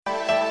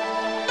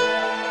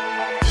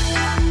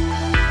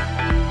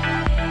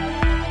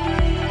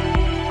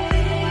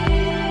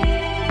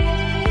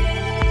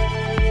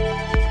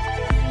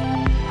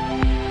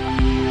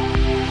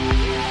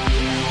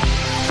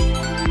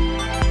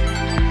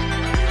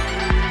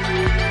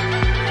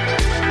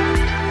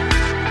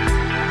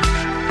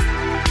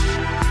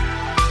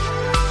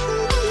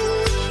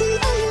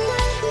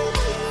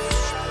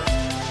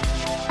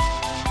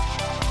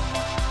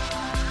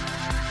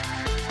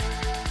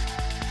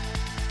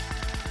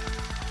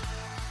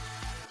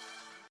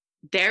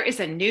There is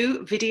a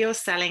new video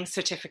selling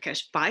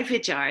certificate by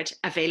Vidyard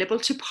available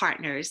to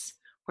partners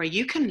where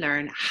you can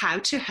learn how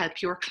to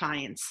help your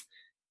clients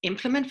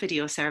implement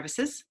video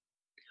services,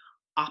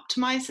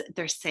 optimize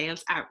their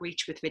sales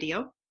outreach with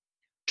video,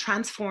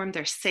 transform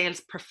their sales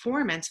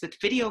performance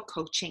with video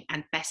coaching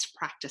and best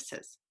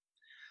practices.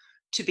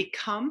 To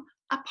become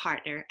a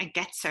partner and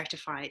get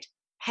certified,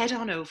 head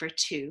on over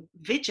to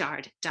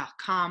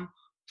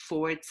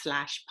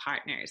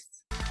vidyard.com/partners.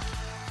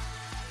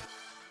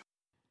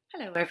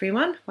 Hello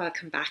everyone,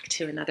 welcome back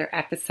to another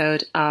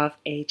episode of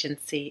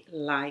Agency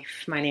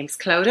Life. My name's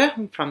Clodagh,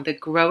 I'm from the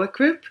Grow It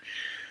Group.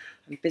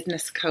 I'm a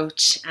business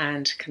coach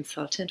and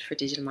consultant for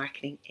digital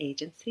marketing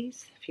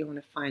agencies. If you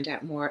want to find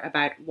out more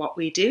about what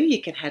we do,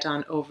 you can head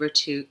on over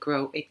to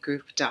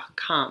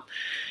growitgroup.com.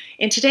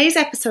 In today's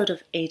episode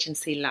of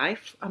Agency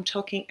Life, I'm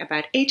talking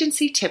about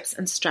agency tips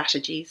and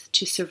strategies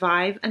to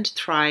survive and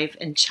thrive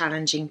in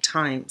challenging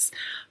times.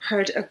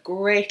 Heard a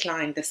great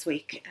line this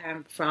week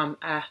from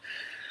a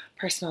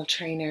personal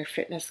trainer,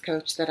 fitness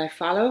coach that I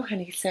follow, and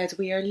he said,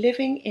 we are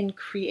living in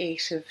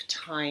creative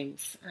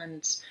times.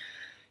 And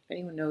if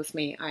anyone knows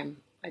me, I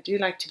do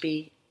like to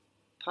be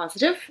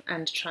positive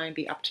and try and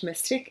be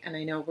optimistic, and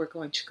I know we're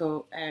going to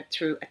go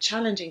through a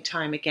challenging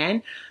time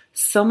again.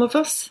 Some of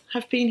us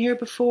have been here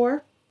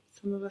before,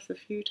 some of us a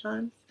few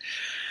times,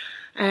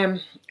 and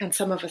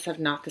some of us have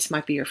not. This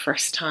might be your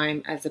first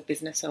time as a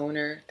business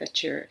owner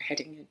that you're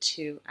heading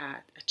into a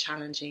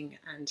challenging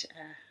and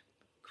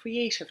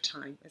creative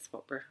time is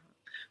what we're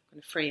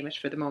going to frame it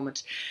for the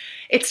moment.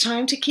 It's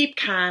time to keep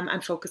calm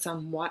and focus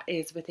on what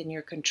is within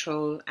your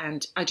control.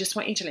 And I just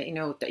want you to let you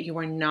know that you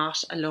are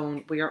not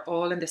alone. We are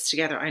all in this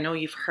together. I know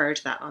you've heard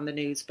that on the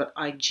news, but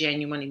I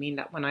genuinely mean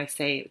that when I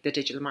say the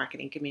digital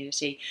marketing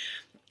community,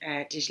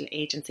 digital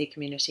agency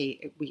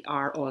community, we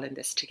are all in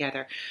this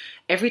together.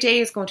 Every day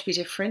is going to be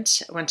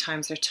different when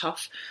times are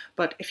tough,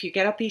 but if you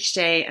get up each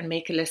day and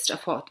make a list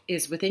of what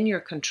is within your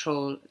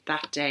control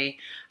that day,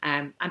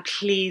 and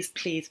please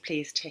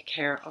take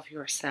care of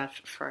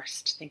yourself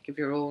first. Think of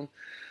your own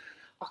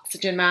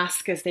oxygen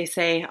mask, as they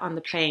say on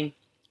the plane.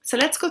 So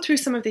let's go through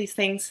some of these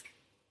things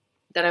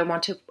that I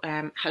want to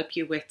help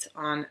you with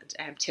on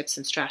tips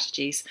and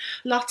strategies.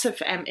 Lots of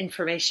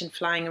information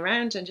flying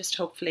around, and just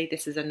hopefully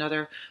this is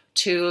another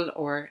tool,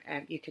 or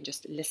you can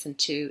just listen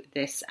to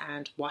this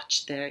and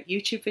watch the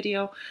YouTube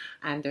video,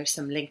 and there's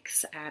some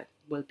links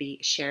will be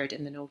shared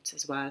in the notes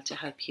as well to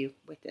help you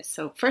with this.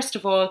 So first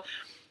of all,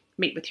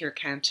 meet with your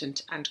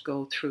accountant and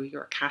go through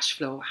your cash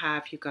flow.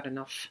 Have you got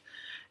enough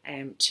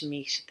to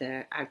meet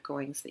the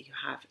outgoings that you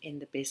have in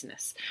the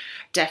business?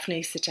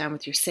 Definitely sit down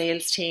with your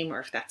sales team,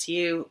 or if that's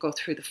you, go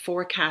through the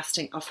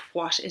forecasting of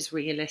what is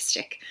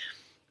realistic.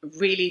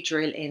 Really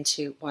drill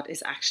into what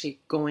is actually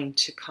going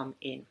to come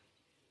in.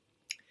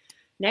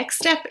 Next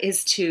step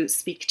is to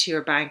speak to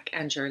your bank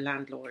and your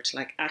landlord.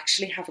 Like,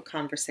 actually have a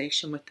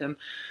conversation with them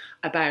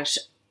about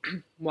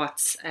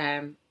what's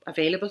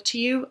available to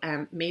you.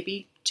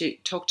 Maybe to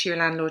talk to your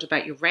landlord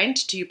about your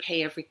rent. Do you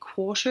pay every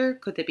quarter?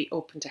 Could they be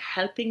open to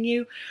helping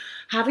you?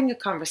 Having a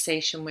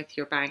conversation with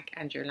your bank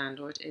and your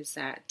landlord is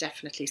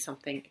definitely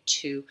something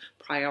to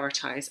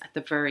prioritise at the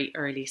very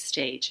early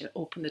stage, and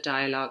open the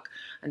dialogue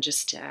and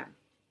just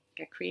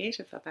get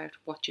creative about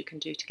what you can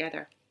do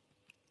together.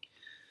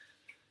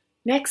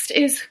 Next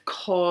is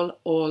call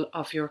all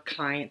of your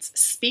clients.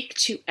 Speak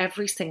to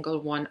every single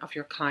one of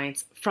your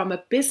clients, from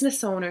a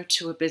business owner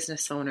to a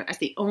business owner. As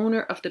the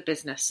owner of the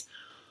business,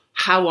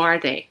 how are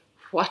they?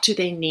 What do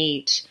they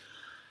need?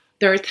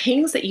 There are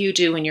things that you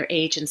do in your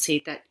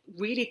agency that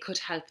really could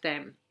help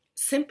them.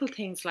 Simple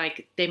things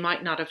like they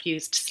might not have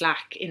used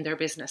Slack in their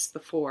business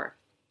before.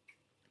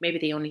 Maybe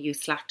they only use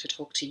Slack to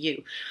talk to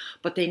you,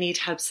 but they need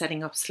help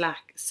setting up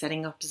Slack,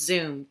 setting up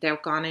Zoom. They've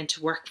gone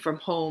into work from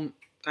home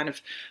kind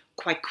of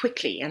quite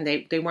quickly, and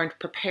they weren't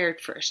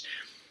prepared for it.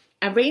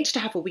 Arrange to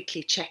have a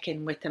weekly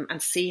check-in with them and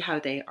see how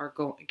they are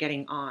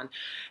getting on.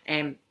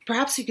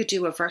 Perhaps you could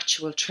do a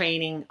virtual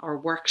training or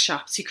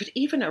workshops. You could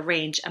even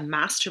arrange a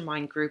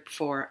mastermind group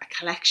for a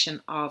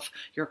collection of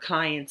your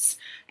clients,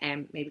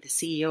 maybe the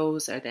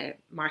CEOs or the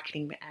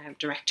marketing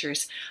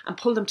directors, and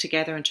pull them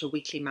together into a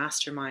weekly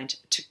mastermind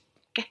to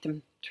get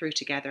them through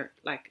together,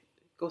 like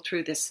go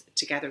through this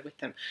together with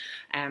them,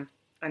 and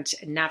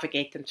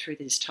navigate them through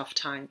these tough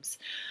times.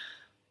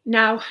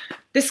 Now,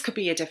 this could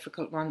be a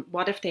difficult one.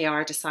 What if they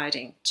are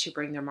deciding to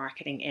bring their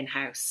marketing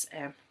in-house?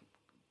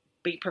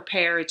 Be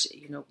prepared.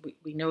 You know,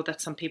 we know that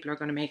some people are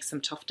going to make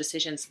some tough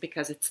decisions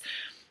because it's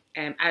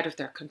out of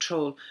their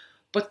control.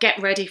 But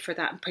get ready for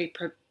that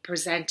and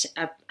present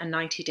a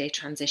 90-day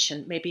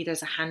transition. Maybe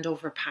there's a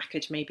handover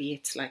package. Maybe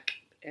it's like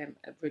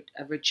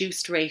a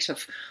reduced rate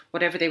of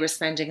whatever they were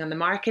spending on the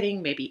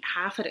marketing, maybe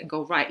half it, and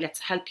go, right,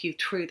 let's help you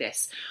through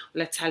this.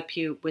 Let's help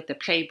you with the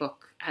playbook,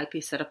 help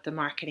you set up the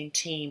marketing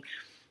team.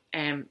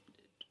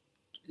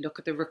 Look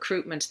at the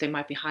recruitment. They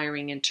might be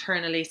hiring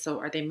internally. So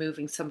are they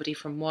moving somebody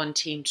from one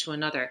team to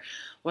another?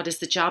 What is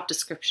the job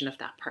description of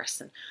that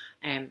person?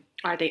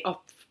 Are they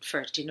up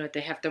for it? You know,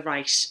 they have the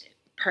right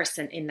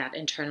person in that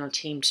internal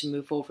team to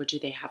move over. Do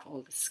they have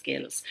all the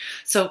skills?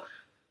 So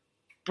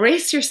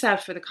brace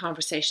yourself for the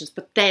conversations,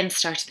 but then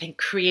start to think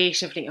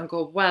creatively and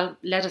go, well,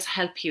 let us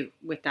help you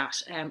with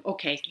that.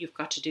 Okay, you've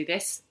got to do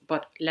this,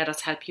 but let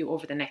us help you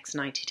over the next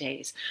 90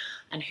 days.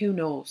 And who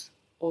knows,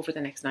 over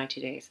the next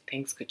 90 days,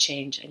 things could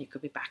change and you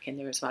could be back in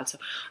there as well. So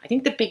I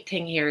think the big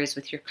thing here is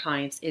with your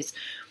clients is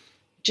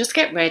just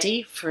get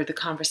ready for the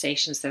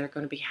conversations that are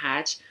going to be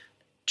had.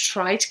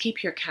 Try to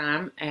keep your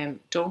calm,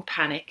 don't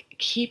panic,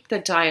 keep the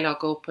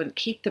dialogue open,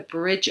 keep the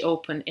bridge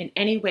open in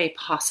any way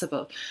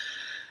possible.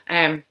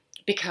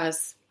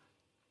 Because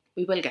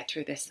we will get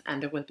through this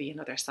and there will be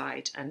another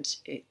side, and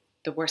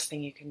the worst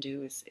thing you can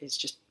do is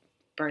just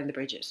burn the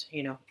bridges,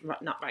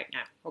 not right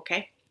now,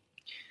 okay?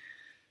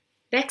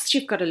 Next,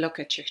 you've got to look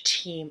at your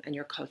team and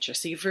your culture.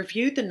 So you've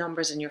reviewed the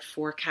numbers and your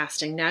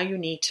forecasting. Now you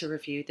need to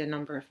review the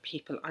number of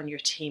people on your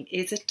team.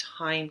 Is it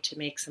time to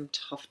make some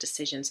tough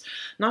decisions?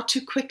 Not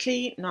too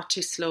quickly, not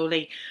too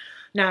slowly.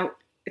 Now,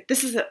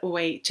 this is a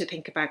way to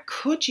think about,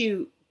 could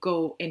you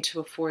go into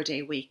a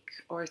 4-day week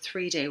or a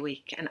 3-day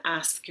week and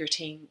ask your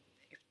team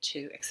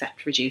to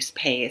accept reduced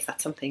pay? Is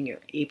that something you're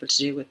able to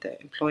do with the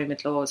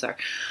employment laws? Or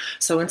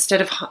so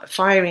instead of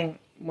firing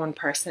one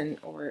person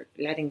or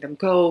letting them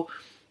go,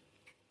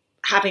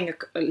 having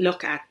a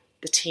look at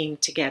the team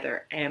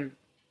together.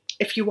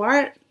 If you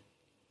are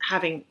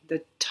having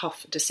the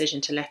tough decision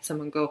to let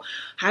someone go,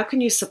 how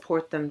can you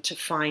support them to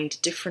find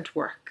different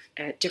work,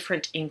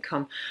 different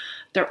income?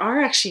 There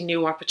are actually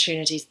new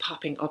opportunities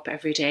popping up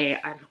every day.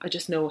 I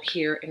just know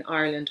here in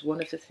Ireland, one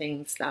of the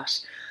things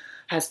that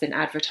has been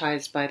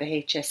advertised by the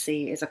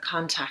HSE is a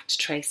contact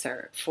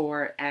tracer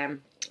for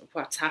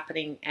what's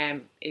happening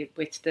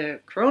with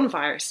the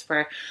coronavirus,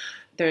 where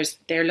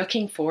they're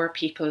looking for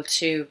people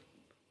to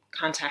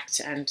contact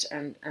and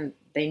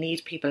they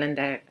need people in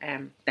the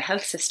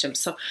health system.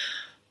 So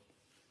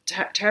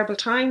terrible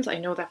times, I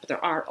know that, but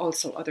there are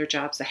also other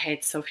jobs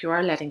ahead. So if you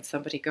are letting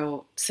somebody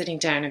go, sitting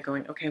down and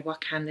going, okay,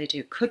 what can they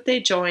do? Could they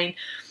join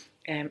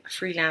a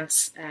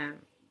freelance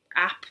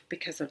app,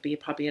 because there'll be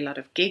probably a lot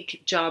of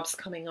gig jobs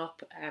coming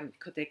up?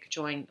 Could they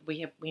join?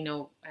 We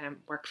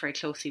work very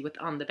closely with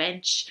On the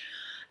Bench.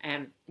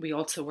 We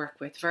also work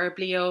with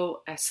Verblio.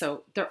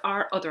 So there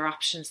are other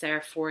options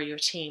there for your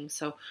team.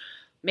 So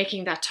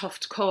making that tough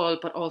call,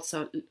 but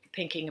also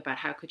thinking about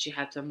how could you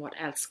help them? What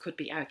else could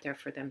be out there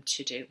for them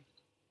to do?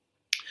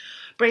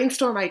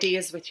 Brainstorm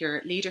ideas with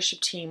your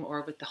leadership team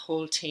or with the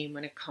whole team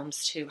when it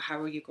comes to how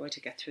are you going to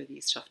get through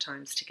these tough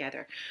times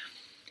together.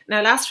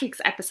 Now, last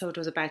week's episode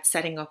was about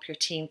setting up your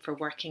team for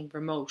working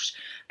remote,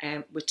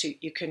 which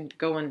you can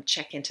go and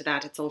check into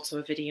that. It's also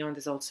a video and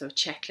there's also a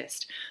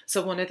checklist.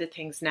 So one of the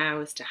things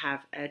now is to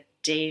have a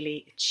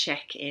daily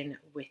check-in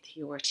with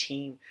your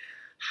team.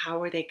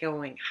 How are they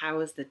going? How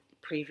is the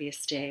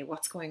previous day?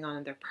 What's going on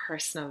in their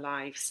personal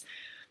lives?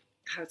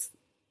 How's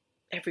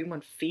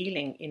everyone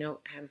feeling?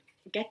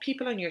 Get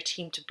people on your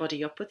team to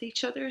buddy up with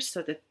each other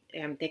so that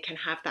they can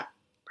have that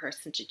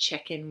person to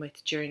check in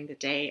with during the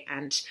day,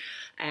 and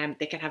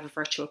they can have a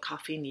virtual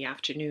coffee in the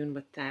afternoon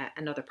with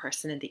another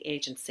person in the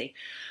agency.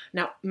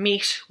 Now,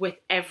 meet with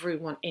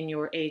everyone in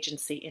your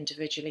agency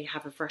individually,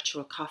 have a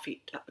virtual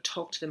coffee,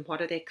 talk to them.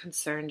 What are they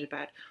concerned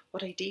about?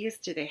 What ideas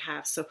do they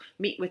have? So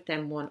meet with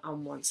them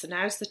one-on-one. So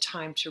now's the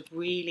time to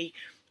really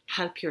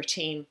help your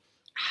team,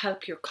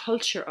 help your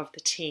culture of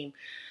the team,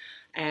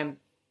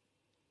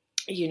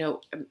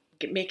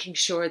 making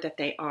sure that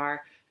they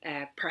are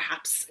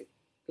perhaps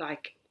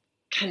like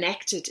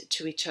connected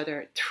to each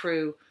other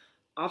through,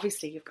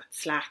 obviously you've got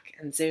Slack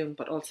and Zoom,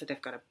 but also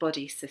they've got a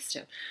buddy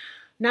system.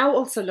 Now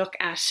also look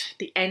at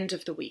the end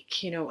of the week.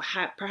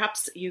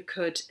 Perhaps you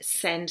could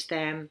send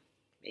them,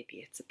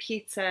 maybe it's a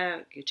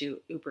pizza, you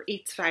do Uber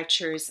Eats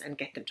vouchers and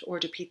get them to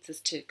order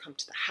pizzas to come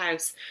to the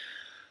house.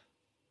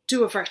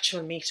 Do a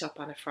virtual meetup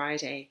on a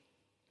Friday.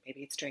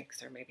 Maybe it's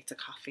drinks, or maybe it's a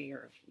coffee,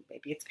 or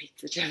maybe it's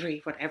pizza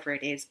delivery, whatever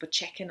it is. But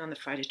check in on the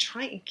Friday.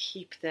 Try and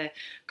keep the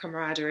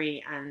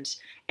camaraderie and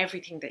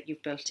everything that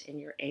you've built in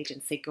your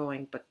agency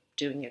going, but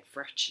doing it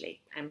virtually.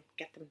 And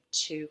get them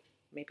to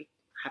maybe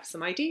have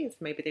some ideas.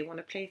 Maybe they want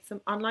to play some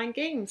online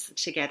games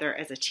together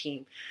as a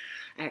team.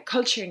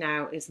 Culture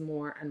now is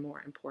more and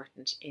more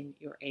important in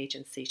your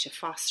agency to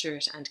foster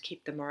it and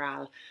keep the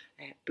morale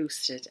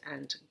boosted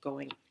and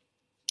going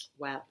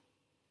well.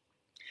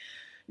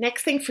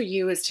 Next thing for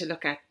you is to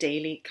look at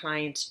daily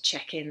client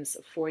check-ins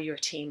for your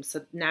team.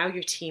 So now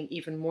your team,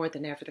 even more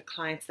than ever, the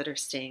clients that are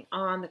staying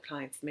on, the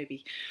clients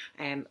maybe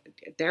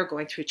they're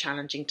going through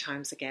challenging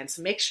times again.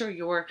 So make sure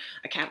your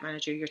account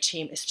manager, your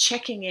team is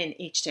checking in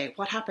each day.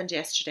 What happened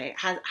yesterday?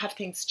 Have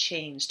things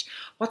changed?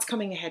 What's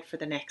coming ahead for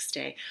the next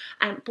day?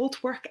 And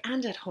both work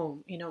and at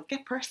home,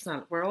 get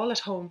personal. We're all at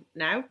home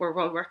now. We're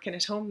all working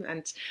at home,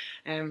 and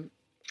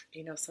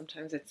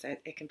sometimes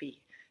it can be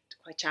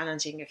quite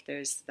challenging if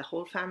there's the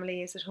whole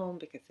family is at home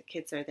because the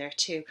kids are there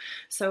too.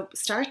 So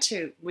start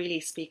to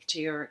really speak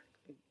to your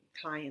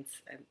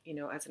clients,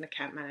 as an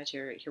account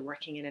manager, you're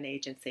working in an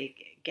agency,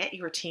 get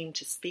your team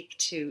to speak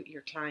to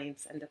your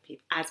clients and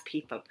as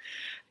people.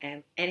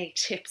 Any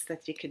tips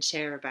that you can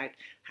share about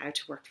how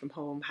to work from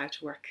home, how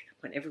to work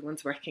when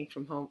everyone's working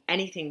from home,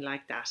 anything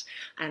like that.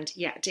 And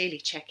daily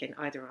check-in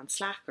either on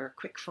Slack or a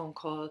quick phone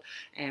call.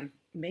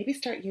 Maybe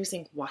start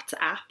using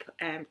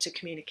WhatsApp to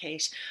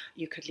communicate.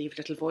 You could leave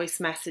little voice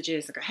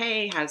messages and go,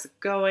 hey, how's it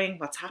going?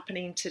 What's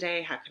happening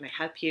today? How can I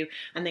help you?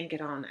 And then get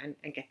on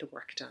and get the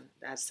work done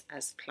as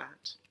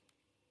planned.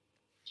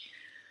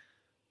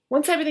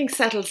 Once everything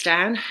settles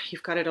down,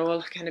 you've got it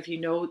all kind of,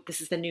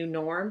 this is the new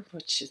norm,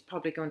 which is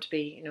probably going to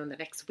be, in the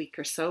next week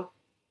or so.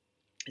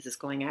 This is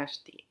going out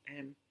the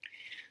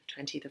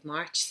 20th of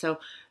March. So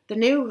the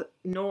new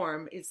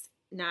norm is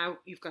now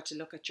you've got to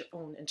look at your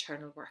own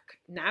internal work.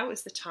 Now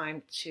is the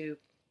time to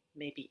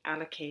maybe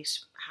allocate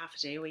half a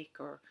day a week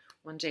or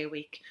 1 day a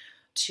week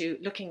to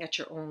looking at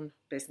your own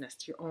business,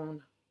 your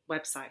own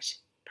website,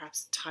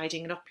 perhaps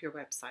tidying up your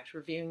website,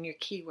 reviewing your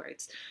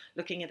keywords,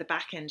 looking at the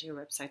back end of your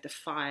website, the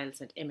files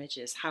and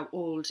images, how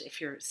old,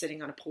 if you're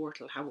sitting on a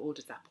portal, how old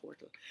is that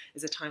portal?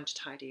 Is it time to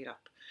tidy it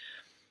up?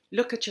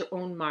 Look at your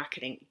own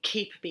marketing.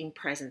 Keep being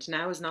present.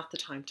 Now is not the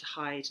time to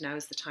hide. Now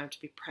is the time to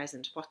be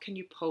present. What can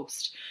you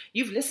post?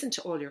 You've listened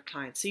to all your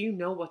clients, so you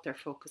know what they're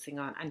focusing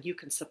on, and you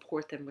can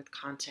support them with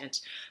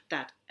content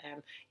that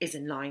is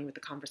in line with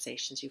the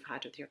conversations you've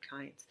had with your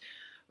clients.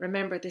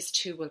 Remember, this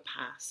too will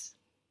pass.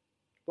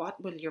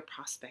 What will your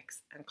prospects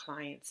and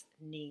clients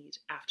need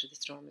after the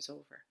storm is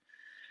over?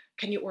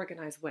 Can you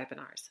organize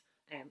webinars?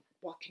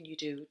 What can you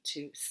do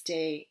to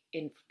stay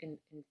in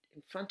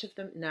front of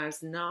them?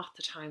 Now's not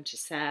the time to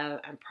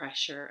sell and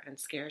pressure and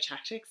scare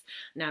tactics.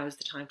 Now is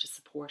the time to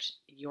support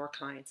your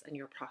clients and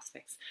your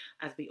prospects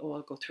as we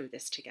all go through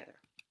this together.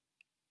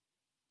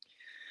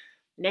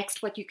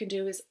 Next, what you can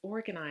do is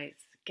organize.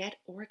 Get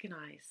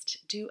organized.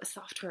 Do a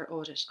software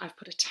audit. I've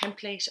put a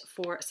template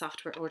for a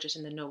software audit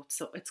in the notes.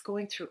 So it's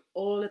going through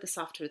all of the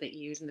software that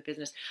you use in the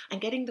business and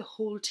getting the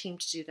whole team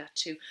to do that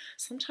too.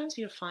 Sometimes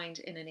you'll find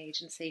in an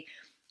agency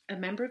a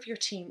member of your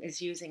team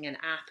is using an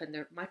app and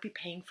they might be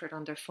paying for it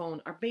on their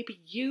phone, or maybe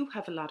you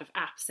have a lot of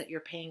apps that you're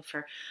paying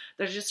for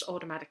that are just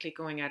automatically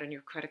going out on your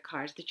credit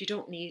card that you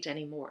don't need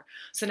anymore.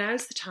 So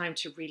now's the time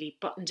to really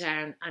button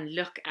down and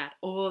look at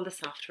all the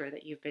software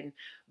that you've been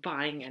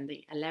buying, and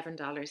the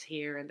 $11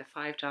 here and the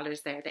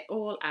 $5 there, they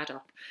all add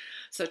up.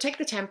 So take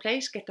the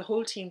template, get the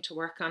whole team to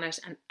work on it,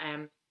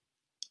 and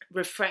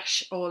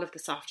refresh all of the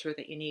software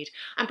that you need.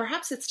 And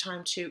perhaps it's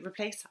time to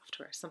replace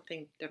software.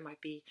 There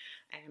might be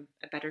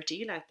a better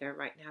deal out there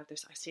right now.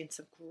 I've seen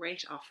some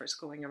great offers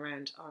going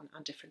around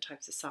on different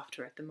types of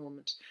software at the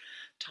moment.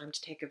 Time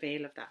to take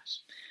avail of that.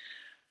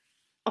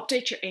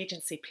 Update your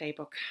agency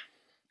playbook,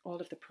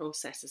 all of the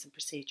processes and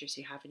procedures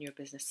you have in your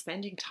business,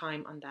 spending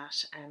time on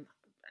that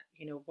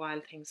while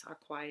things are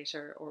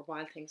quieter or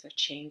while things are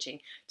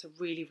changing. It's a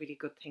really, really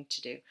good thing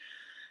to do.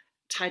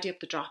 Tidy up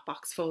the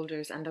Dropbox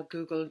folders and the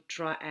Google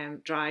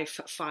Drive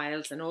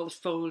files and all the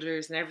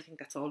folders and everything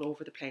that's all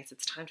over the place.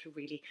 It's time to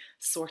really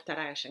sort that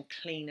out and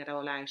clean it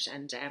all out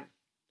and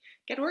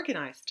get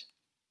organized.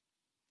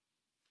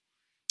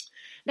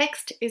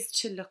 Next is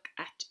to look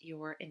at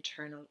your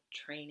internal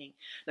training.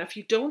 Now, if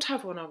you don't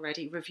have one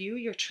already, review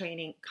your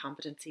training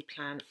competency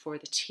plan for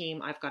the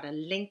team. I've got a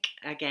link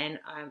again.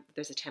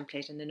 There's a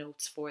template in the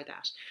notes for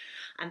that.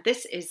 And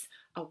this is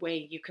a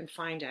way you can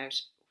find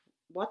out,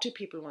 what do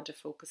people want to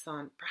focus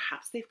on?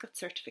 Perhaps they've got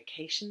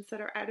certifications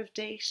that are out of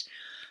date.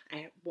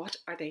 What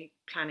are they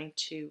planning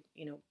to,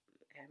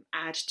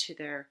 add to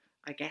their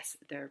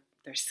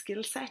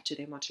skill set? Do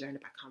they want to learn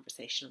about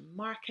conversational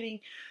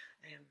marketing?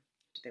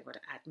 Do they want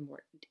to add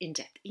more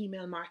in-depth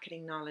email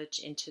marketing knowledge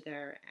into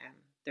their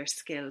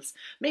skills?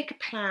 Make a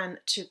plan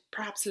to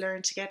perhaps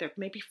learn together.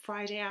 Maybe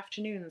Friday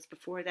afternoons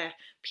before the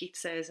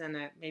pizzas and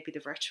maybe the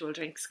virtual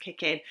drinks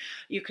kick in,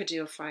 you could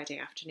do a Friday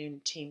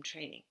afternoon team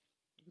training.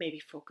 Maybe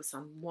focus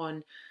on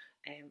one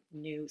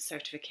new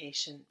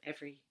certification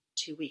every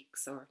 2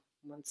 weeks or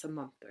once a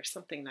month or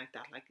something like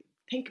that. Like,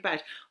 think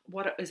about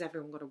what is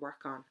everyone going to work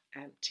on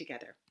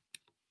together.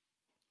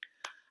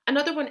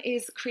 Another one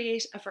is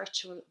create a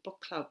virtual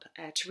book club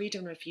to read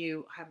and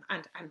review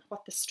and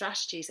what the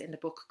strategies in the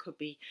book could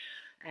be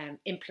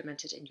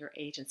implemented in your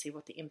agency,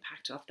 what the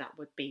impact of that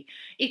would be.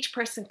 Each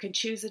person can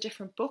choose a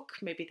different book.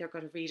 Maybe they're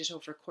going to read it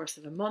over a course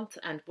of a month,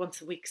 and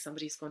once a week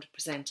somebody's going to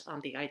present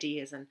on the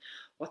ideas and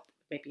what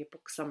maybe a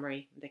book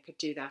summary. They could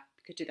do that.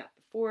 You could do that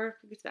before.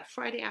 You could do that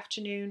Friday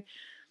afternoon.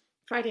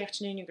 Friday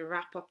afternoon, you can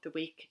wrap up the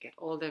week, get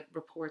all the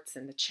reports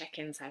and the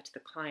check-ins out to the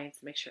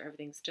clients, make sure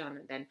everything's done.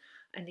 And then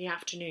in the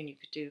afternoon, you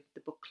could do the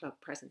book club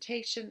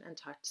presentation and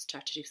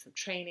start to do some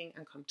training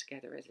and come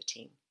together as a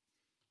team.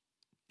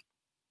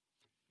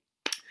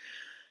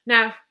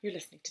 Now, you're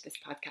listening to this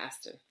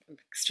podcast, and I'm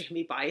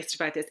extremely biased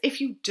about this. If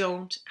you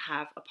don't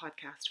have a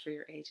podcast for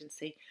your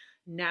agency,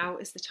 now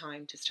is the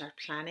time to start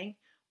planning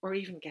or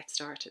even get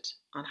started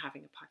on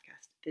having a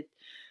podcast.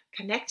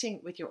 Connecting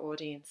with your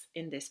audience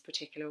in this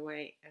particular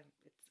way,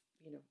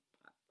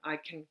 I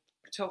can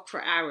could talk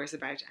for hours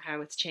about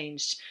how it's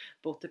changed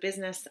both the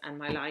business and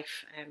my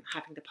life.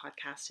 Having the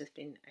podcast has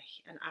been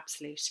an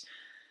absolute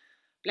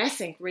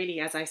blessing, really,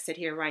 as I sit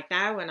here right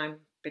now, and I've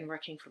been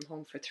working from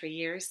home for 3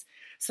 years.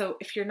 So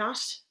if you're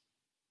not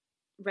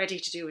ready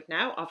to do it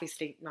now,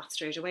 obviously not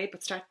straight away,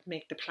 but start to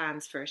make the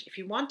plans for it. If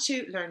you want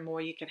to learn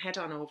more, you can head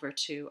on over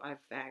to,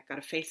 I've got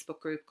a Facebook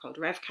group called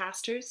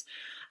Revcasters,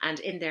 and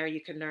in there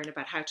you can learn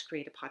about how to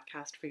create a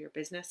podcast for your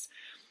business.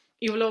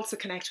 You will also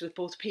connect with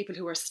both people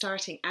who are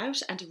starting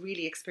out and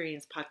really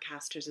experienced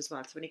podcasters as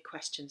well, so any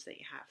questions that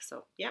you have.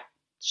 So yeah,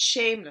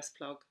 shameless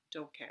plug,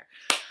 don't care.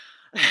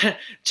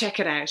 Check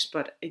it out,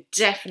 but I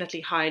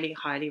definitely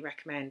highly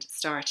recommend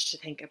start to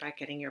think about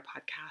getting your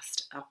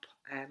podcast up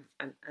and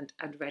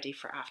ready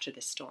for after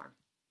this storm.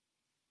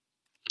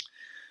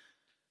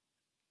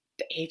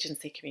 The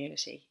agency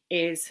community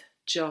is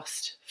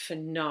just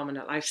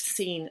phenomenal. I've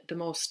seen the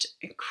most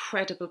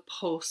incredible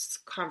posts,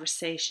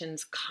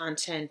 conversations,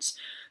 content,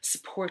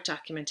 support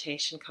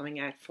documentation coming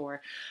out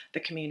for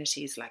the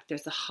communities. Like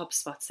there's the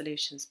HubSpot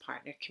Solutions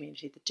Partner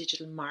community, the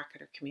Digital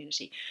Marketer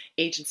community,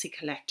 Agency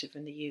Collective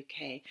in the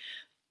UK.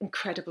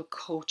 Incredible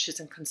coaches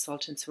and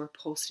consultants who are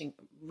posting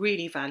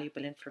really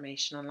valuable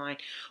information online.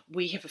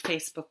 We have a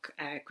Facebook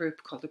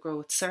group called the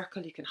Grow It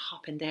Circle. You can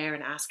hop in there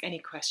and ask any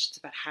questions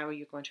about how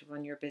you're going to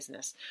run your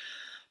business.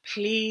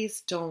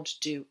 Please don't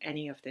do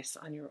any of this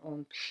on your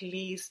own.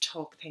 Please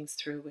talk things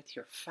through with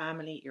your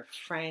family, your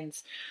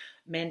friends,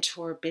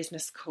 mentor,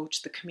 business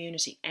coach, the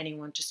community,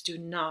 anyone. Just do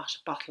not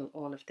bottle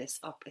all of this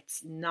up.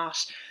 It's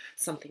not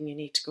something you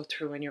need to go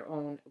through on your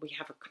own. We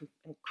have an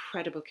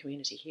incredible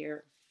community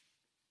here.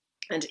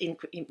 And in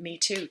me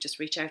too, just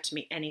reach out to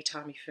me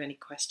anytime if you have any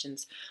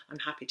questions. I'm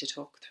happy to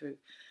talk through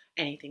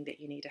anything that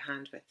you need a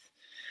hand with.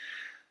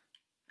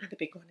 And the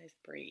big one is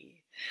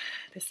breathe.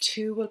 This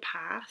too will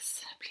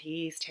pass.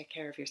 Please take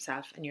care of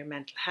yourself and your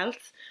mental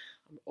health.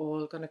 We're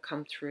all going to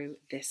come through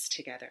this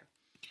together.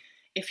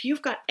 If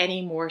you've got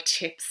any more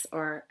tips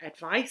or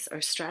advice or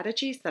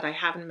strategies that I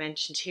haven't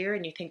mentioned here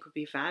and you think would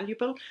be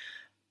valuable,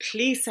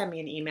 please send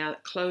me an email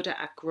at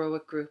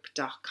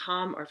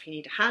clodagh@growitgroup.com, or if you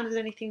need a hand with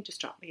anything,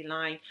 just drop me a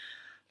line.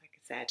 Like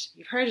I said,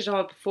 you've heard it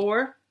all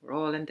before. We're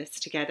all in this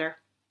together.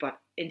 But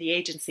in the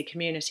agency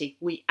community,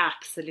 we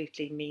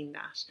absolutely mean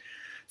that.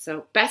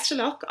 So best of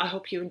luck. I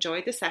hope you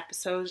enjoyed this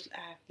episode.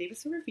 Leave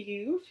us a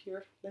review if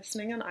you're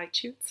listening on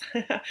iTunes.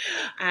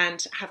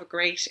 And have a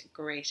great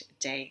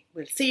day.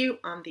 We'll see you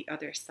on the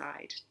other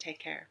side. Take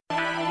care.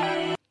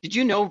 Did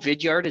you know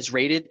Vidyard is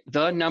rated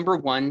the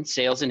 #1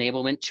 sales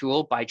enablement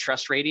tool by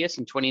TrustRadius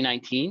in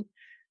 2019?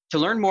 To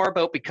learn more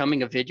about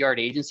becoming a Vidyard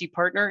agency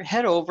partner,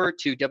 head over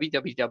to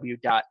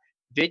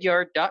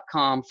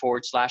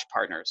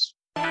www.vidyard.com/partners.